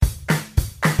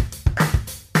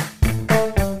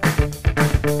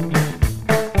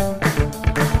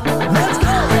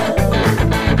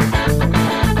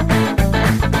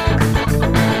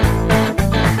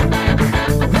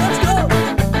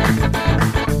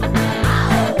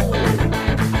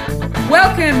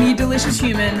Welcome, you delicious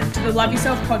human, to the Love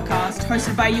Yourself podcast,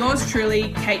 hosted by yours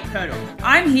truly, Kate Purtle.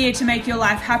 I'm here to make your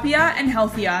life happier and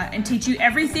healthier and teach you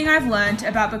everything I've learned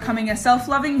about becoming a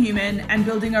self-loving human and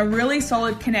building a really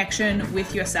solid connection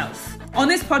with yourself. On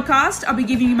this podcast, I'll be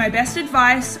giving you my best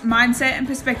advice, mindset, and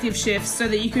perspective shifts so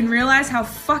that you can realize how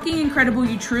fucking incredible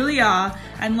you truly are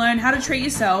and learn how to treat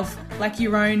yourself like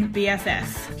your own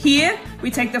BFF. Here,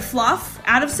 we take the fluff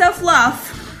out of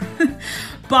self-love,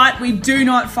 but we do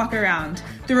not fuck around.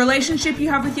 The relationship you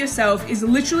have with yourself is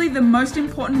literally the most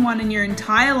important one in your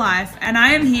entire life, and I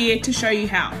am here to show you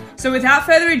how. So without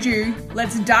further ado,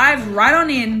 let's dive right on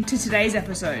in to today's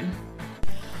episode.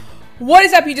 What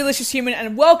is up, you delicious human,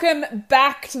 and welcome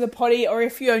back to the potty, or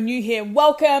if you're new here,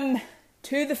 welcome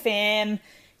to the fam.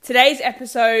 Today's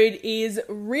episode is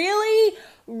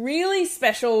really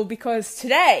special because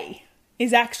today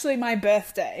is actually my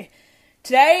birthday.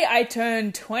 Today I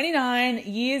turned 29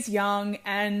 years young,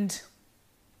 and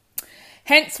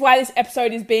hence why this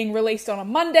episode is being released on a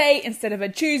Monday instead of a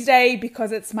Tuesday,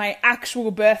 because it's my actual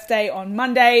birthday on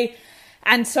Monday.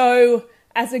 And so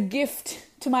as a gift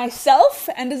to myself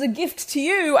and as a gift to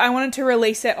you, I wanted to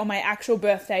release it on my actual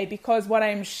birthday, because what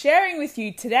I'm sharing with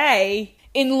you today,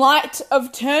 in light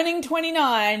of turning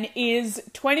 29, is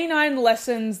 29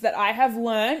 lessons that I have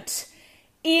learnt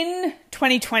in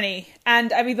 2020,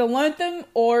 and I've either learnt them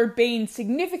or been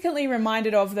significantly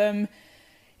reminded of them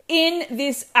in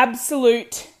this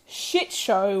absolute shit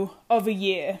show of a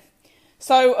year.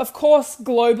 So, of course,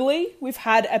 globally, we've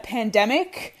had a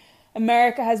pandemic.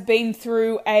 America has been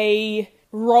through a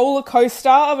roller coaster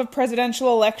of a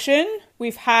presidential election.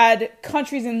 We've had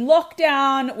countries in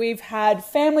lockdown. We've had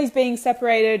families being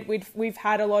separated. We've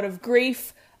had a lot of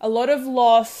grief, a lot of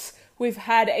loss. We've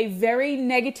had a very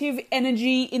negative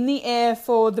energy in the air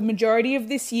for the majority of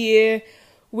this year.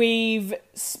 We've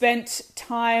spent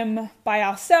time by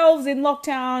ourselves in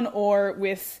lockdown or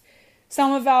with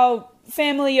some of our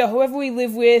family or whoever we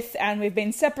live with, and we've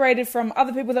been separated from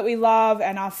other people that we love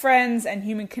and our friends and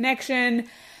human connection.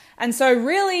 And so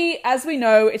really, as we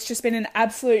know, it's just been an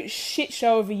absolute shit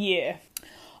show of a year.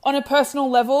 On a personal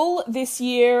level, this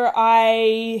year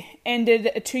I ended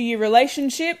a 2-year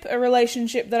relationship, a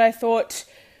relationship that I thought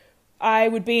I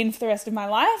would be in for the rest of my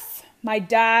life. My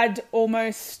dad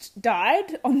almost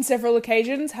died on several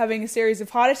occasions, having a series of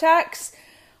heart attacks,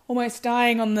 almost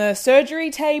dying on the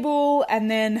surgery table, and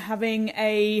then having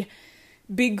a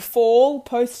big fall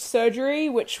post-surgery,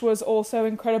 which was also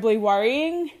incredibly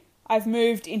worrying. I've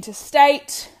moved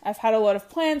interstate. I've had a lot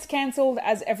of plans cancelled,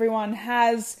 as everyone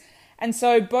has. And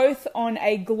so both on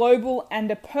a global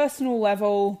and a personal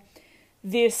level,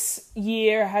 this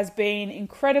year has been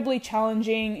incredibly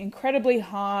challenging, incredibly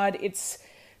hard. It's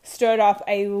stirred up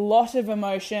a lot of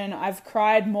emotion. I've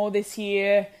cried more this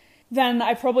year than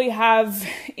I probably have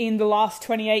in the last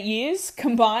 28 years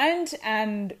combined.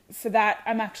 And for that,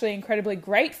 I'm actually incredibly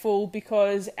grateful,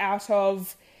 because out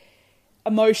of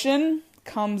emotion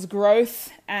comes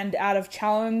growth, and out of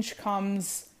challenge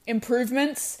comes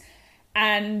improvements.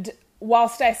 And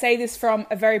whilst I say this from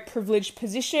a very privileged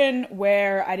position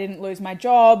where I didn't lose my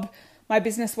job, my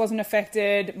business wasn't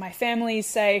affected, my family is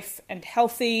safe and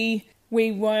healthy,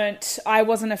 I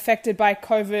wasn't affected by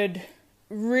COVID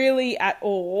really at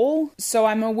all. So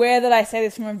I'm aware that I say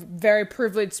this from a very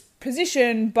privileged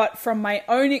position, but from my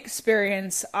own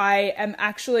experience, I am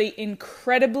actually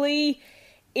incredibly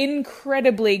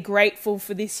grateful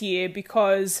for this year,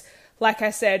 because like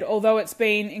I said, although it's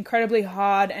been incredibly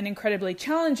hard and incredibly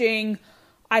challenging,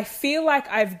 I feel like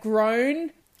I've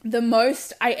grown the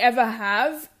most I ever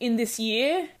have in this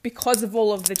year because of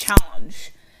all of the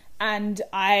challenge. And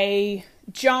I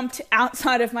jumped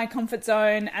outside of my comfort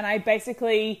zone, and I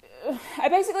basically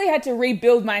had to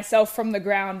rebuild myself from the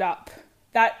ground up.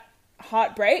 That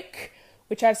heartbreak,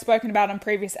 which I've spoken about on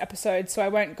previous episodes, so I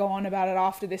won't go on about it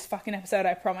after this fucking episode,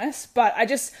 I promise. But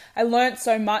I learned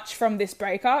so much from this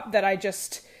breakup that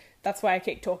that's why I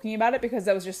keep talking about it, because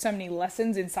there was just so many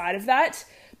lessons inside of that.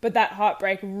 But that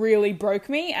heartbreak really broke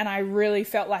me, and I really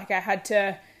felt like I had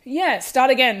to, start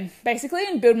again, basically,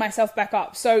 and build myself back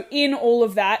up. So in all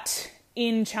of that,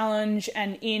 in challenge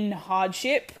and in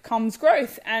hardship comes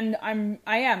growth. And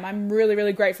I'm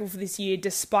really grateful for this year,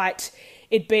 despite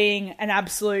it being an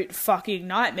absolute fucking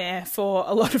nightmare for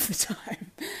a lot of the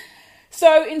time.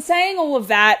 So in saying all of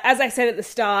that, as I said at the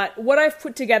start, what I've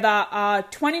put together are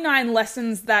 29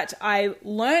 lessons that I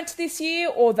learnt this year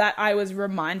or that I was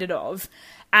reminded of.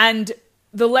 And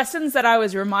the lessons that I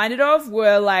was reminded of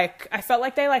were I felt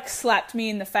like they slapped me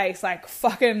in the face,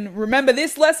 fucking remember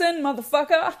this lesson,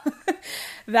 motherfucker.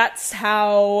 That's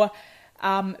how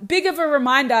big of a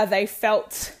reminder they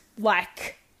felt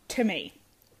like to me.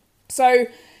 So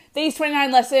these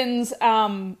 29 lessons,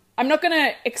 I'm not going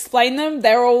to explain them.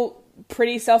 They're all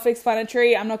pretty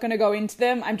self-explanatory. I'm not going to go into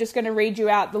them. I'm just going to read you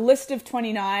out the list of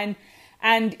 29.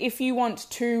 And if you want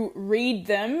to read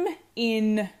them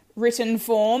in written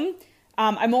form,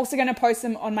 I'm also going to post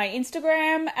them on my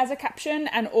Instagram as a caption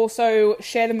and also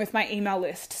share them with my email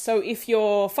list. So if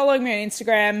you're following me on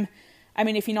Instagram,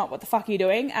 if you're not, what the fuck are you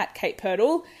doing? At Kate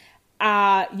Purtle,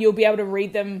 you'll be able to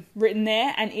read them written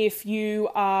there. And if you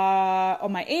are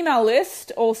on my email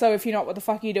list, also if you're not, what the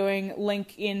fuck are you doing?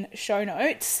 Link in show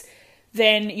notes,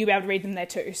 then you'll be able to read them there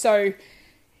too. So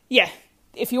yeah,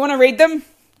 if you want to read them,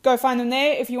 go find them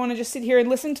there. If you want to just sit here and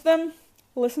listen to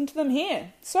them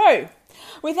here. So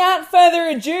without further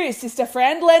ado, sister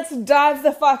friend, let's dive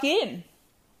the fuck in.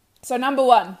 So number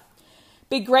 1,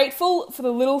 be grateful for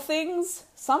the little things.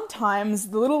 Sometimes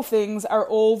the little things are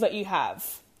all that you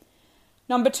have.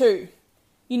 Number 2,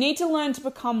 you need to learn to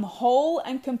become whole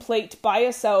and complete by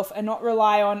yourself and not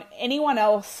rely on anyone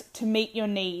else to meet your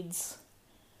needs.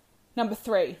 Number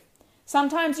 3,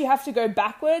 sometimes you have to go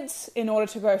backwards in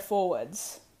order to go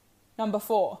forwards. Number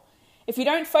 4, if you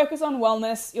don't focus on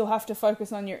wellness, you'll have to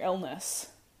focus on your illness.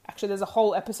 Actually, there's a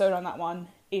whole episode on that one.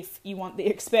 If you want the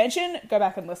expansion, go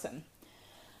back and listen.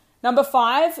 Number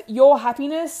 5, your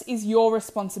happiness is your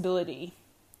responsibility.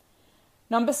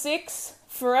 Number 6,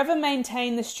 forever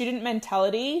maintain the student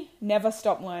mentality, never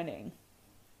stop learning.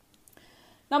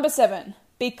 Number 7,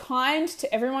 be kind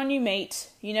to everyone you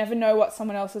meet. You never know what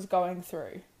someone else is going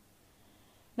through.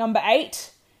 Number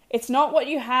 8, it's not what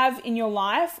you have in your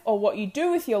life or what you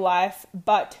do with your life,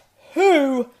 but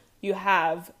who you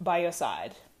have by your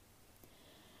side.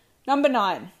 Number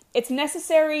 9, it's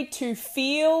necessary to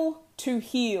feel to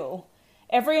heal.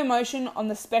 Every emotion on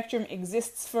the spectrum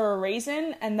exists for a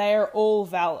reason and they are all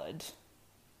valid.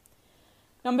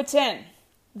 Number 10,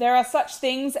 there are such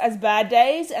things as bad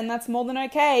days and that's more than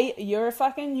okay. You're a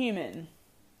fucking human.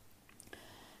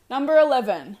 Number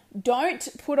 11, don't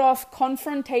put off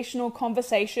confrontational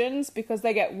conversations because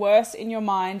they get worse in your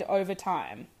mind over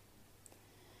time.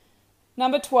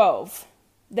 Number 12,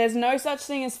 there's no such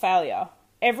thing as failure.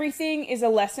 Everything is a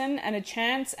lesson and a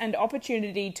chance and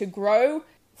opportunity to grow,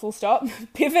 full stop,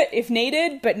 pivot if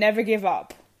needed, but never give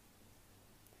up.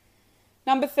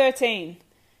 Number 13,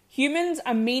 humans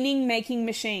are meaning-making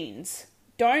machines.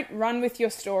 Don't run with your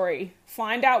story.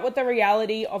 Find out what the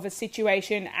reality of a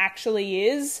situation actually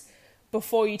is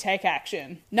before you take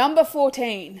action. Number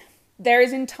 14, there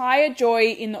is entire joy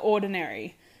in the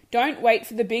ordinary. Don't wait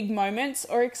for the big moments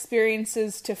or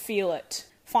experiences to feel it.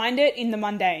 Find it in the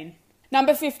mundane.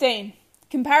 Number 15,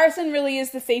 comparison really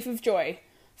is the thief of joy.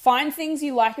 Find things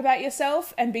you like about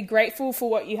yourself and be grateful for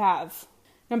what you have.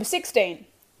 Number 16,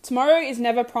 tomorrow is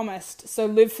never promised, so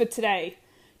live for today.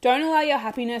 Don't allow your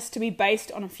happiness to be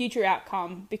based on a future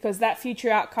outcome because that future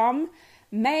outcome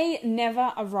may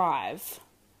never arrive.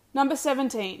 Number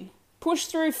 17, push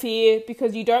through fear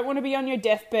because you don't want to be on your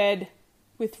deathbed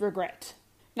with regret.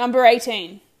 Number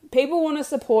 18, people want to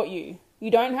support you. You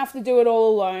don't have to do it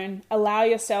all alone. Allow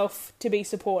yourself to be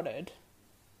supported.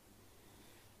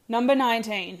 Number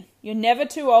 19, you're never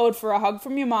too old for a hug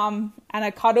from your mum and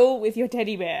a cuddle with your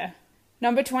teddy bear.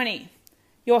 Number 20,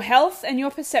 your health and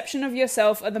your perception of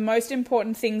yourself are the most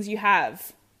important things you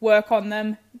have. Work on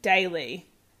them daily.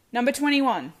 Number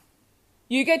 21,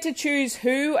 you get to choose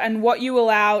who and what you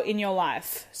allow in your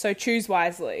life, so choose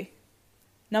wisely.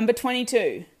 Number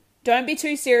 22, don't be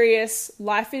too serious.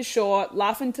 Life is short.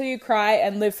 Laugh until you cry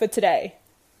and live for today.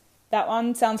 That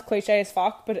one sounds cliche as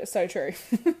fuck, but it's so true.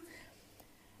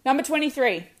 Number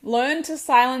 23, learn to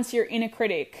silence your inner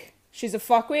critic. She's a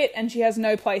fuckwit and she has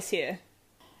no place here.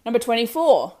 Number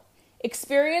 24,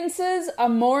 experiences are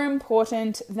more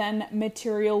important than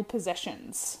material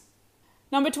possessions.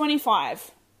 Number 25,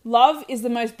 love is the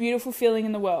most beautiful feeling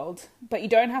in the world, but you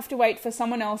don't have to wait for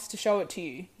someone else to show it to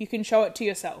you. You can show it to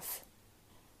yourself.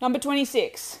 Number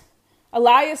 26,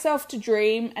 allow yourself to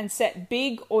dream and set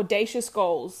big, audacious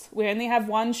goals. We only have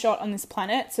one shot on this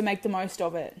planet, so make the most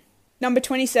of it. Number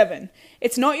 27,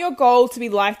 it's not your goal to be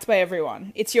liked by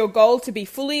everyone. It's your goal to be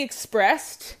fully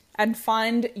expressed and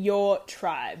find your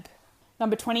tribe.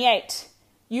 Number 28,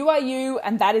 you are you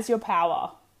and that is your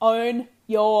power. Own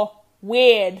your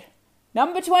weird.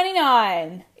 Number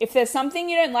 29, if there's something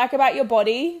you don't like about your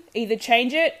body, either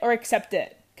change it or accept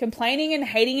it. Complaining and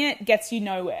hating it gets you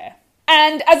nowhere.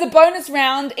 And as a bonus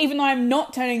round, even though I'm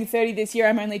not turning 30 this year,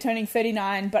 I'm only turning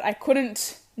 39, but I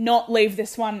couldn't not leave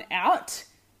this one out.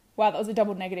 Wow, that was a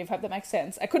double negative. Hope that makes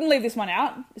sense. I couldn't leave this one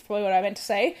out. Is probably what I meant to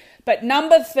say. But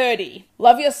number 30,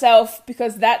 love yourself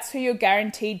because that's who you're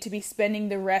guaranteed to be spending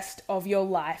the rest of your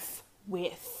life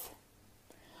with.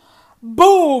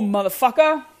 Boom,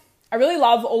 motherfucker. I really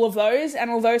love all of those, and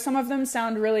although some of them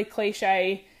sound really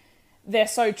cliche, they're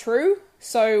so true.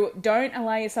 So don't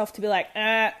allow yourself to be like,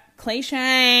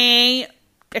 cliche.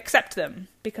 Accept them,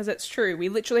 because it's true. We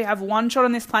literally have one shot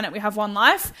on this planet. We have one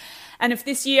life. And if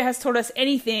this year has taught us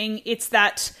anything, it's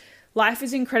that life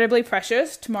is incredibly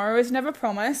precious. Tomorrow is never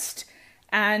promised.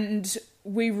 And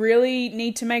we really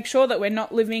need to make sure that we're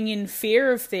not living in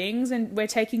fear of things and we're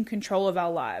taking control of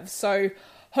our lives. So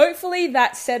hopefully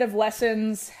that set of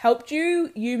lessons helped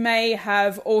you. You may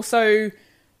have also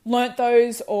learnt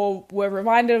those or were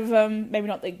reminded of them, maybe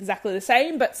not exactly the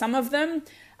same, but some of them.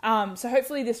 So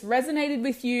hopefully this resonated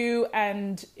with you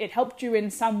and it helped you in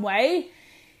some way.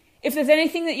 If there's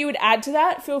anything that you would add to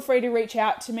that, feel free to reach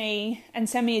out to me and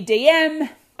send me a DM.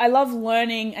 I love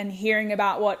learning and hearing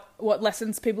about what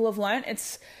lessons people have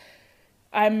learnt.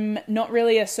 I'm not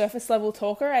really a surface level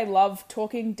talker. I love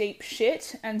talking deep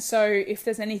shit. And so if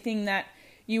there's anything that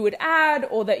you would add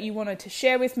or that you wanted to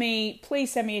share with me,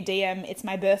 please send me a DM. It's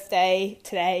my birthday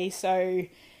today, so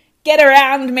get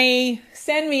around me,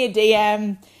 send me a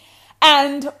DM.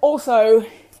 And also,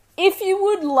 if you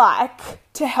would like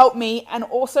to help me and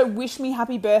also wish me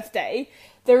happy birthday,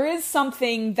 there is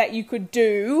something that you could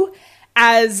do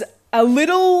as a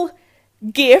little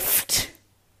gift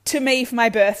to me for my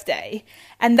birthday.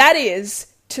 And that is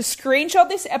to screenshot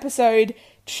this episode,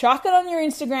 chuck it on your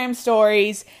Instagram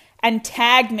stories, and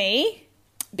tag me.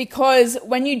 Because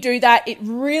when you do that, it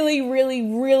really, really,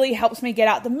 really helps me get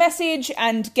out the message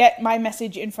and get my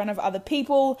message in front of other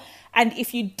people. And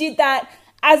if you did that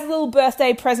as a little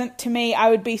birthday present to me, I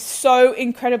would be so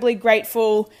incredibly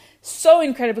grateful.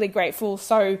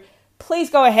 So please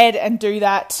go ahead and do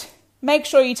that. Make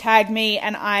sure you tag me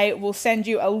and I will send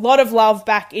you a lot of love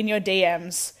back in your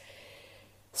DMs.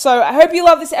 So I hope you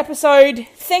love this episode.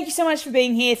 Thank you so much for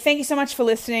being here. Thank you so much for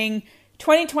listening.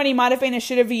 2020 might have been a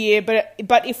shit of a year,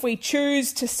 but if we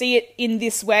choose to see it in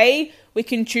this way, we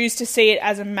can choose to see it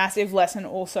as a massive lesson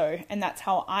also. And that's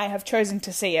how I have chosen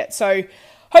to see it. So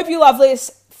hope you love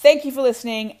this. Thank you for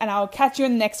listening, and I'll catch you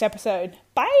in the next episode.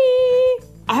 Bye!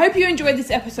 I hope you enjoyed this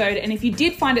episode, and if you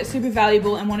did find it super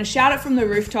valuable and want to shout it from the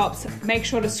rooftops, make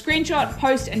sure to screenshot,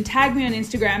 post, and tag me on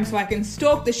Instagram so I can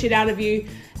stalk the shit out of you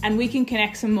and we can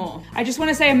connect some more. I just want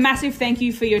to say a massive thank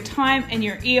you for your time and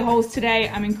your ear holes today.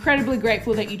 I'm incredibly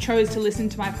grateful that you chose to listen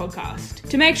to my podcast.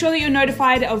 To make sure that you're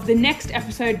notified of the next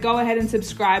episode, go ahead and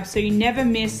subscribe so you never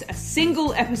miss a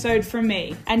single episode from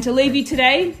me. And to leave you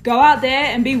today, go out there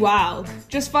and be wild.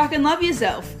 Just fucking love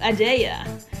yourself. I dare ya.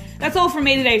 That's all from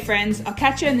me today, friends. I'll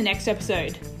catch you in the next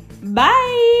episode.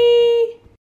 Bye!